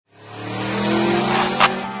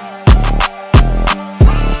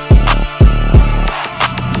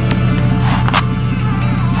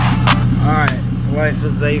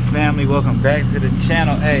Slate family, welcome back to the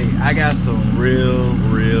channel. Hey, I got some real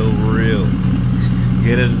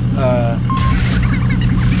get it.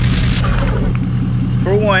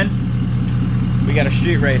 For one, we got a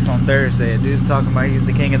street race on Thursday. A dude's talking about he's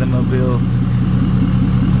the king of the mobile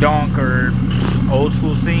donk or old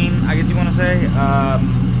school scene, I guess you want to say. I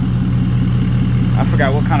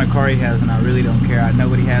forgot what kind of car he has, and I really don't care. I know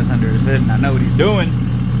what he has under his hood, and I know what he's doing.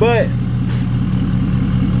 But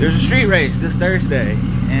there's a street race this Thursday,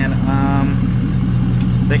 and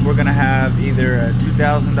I think we're gonna have either a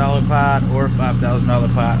 $2,000 pot or a $5,000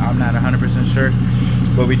 pot. I'm not 100% sure,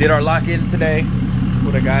 but we did our lock-ins today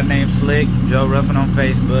with a guy named Slick Joe Ruffin on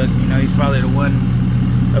Facebook. You know, he's probably the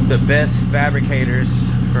one of the best fabricators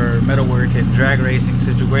for metalwork and drag racing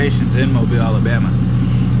situations in Mobile, Alabama.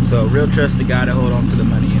 So real trusted guy to hold on to the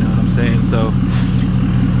money, you know what I'm saying? So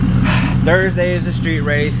Thursday is a street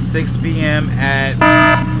race, 6 p.m. and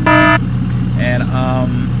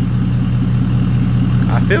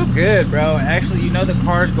I feel good, bro. Actually, you know, the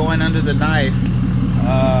car's going under the knife.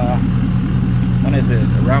 When is it?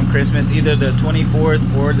 Around Christmas, either the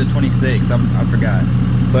 24th or the 26th. I forgot.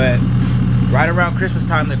 But right around Christmas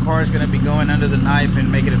time, the car is going to be going under the knife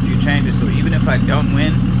and making a few changes. So even if I don't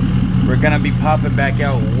win, we're going to be popping back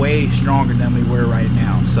out way stronger than we were right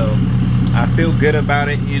now. So I feel good about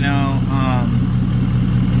it, you know.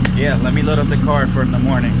 Yeah, let me load up the car for in the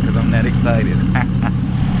morning because I'm that excited.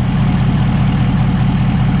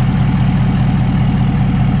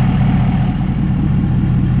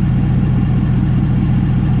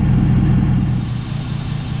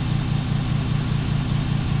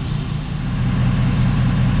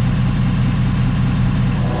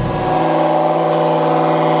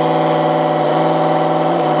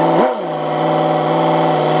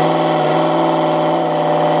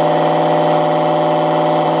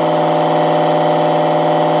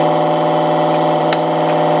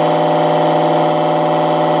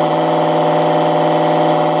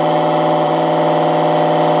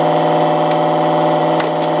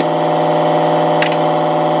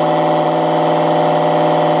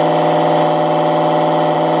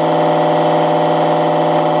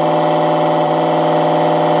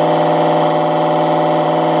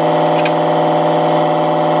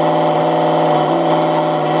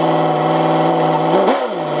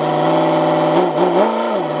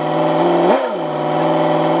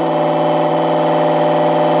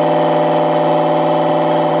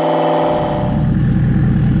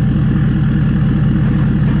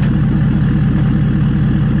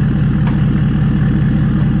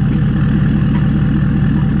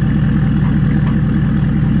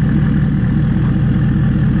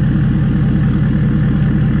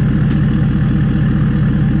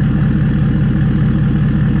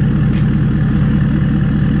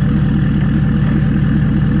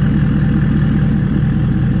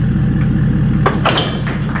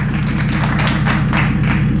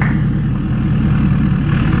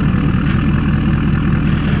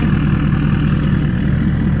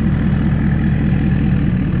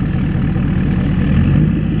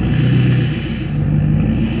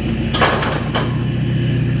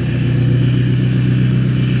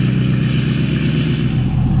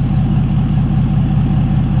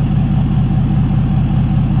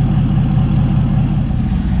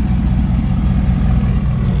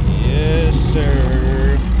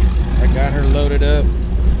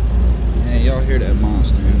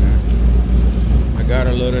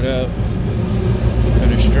 Loaded up.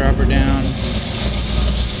 Gonna strap her down.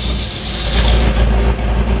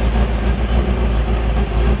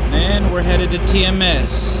 Then we're headed to TMS.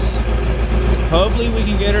 Hopefully we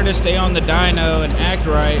can get her to stay on the dyno and act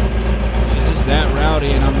right. She's just that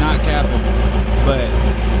rowdy, and I'm not capping. But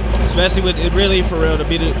especially with it, really for real,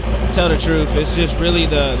 tell the truth, it's just really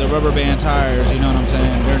the rubber band tires. You know what I'm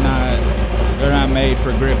saying? They're not made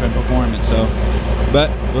for grip and performance. So. But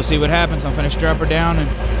we'll see what happens. I'm gonna strap her down and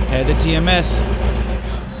head to TMS.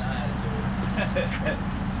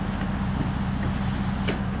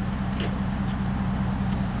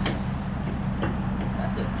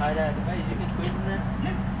 That's a tight ass space. You can squeeze in there?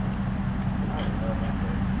 Yeah.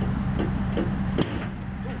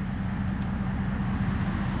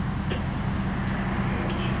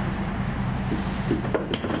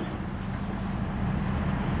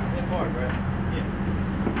 Is that far, bro? Yeah.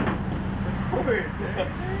 That's far.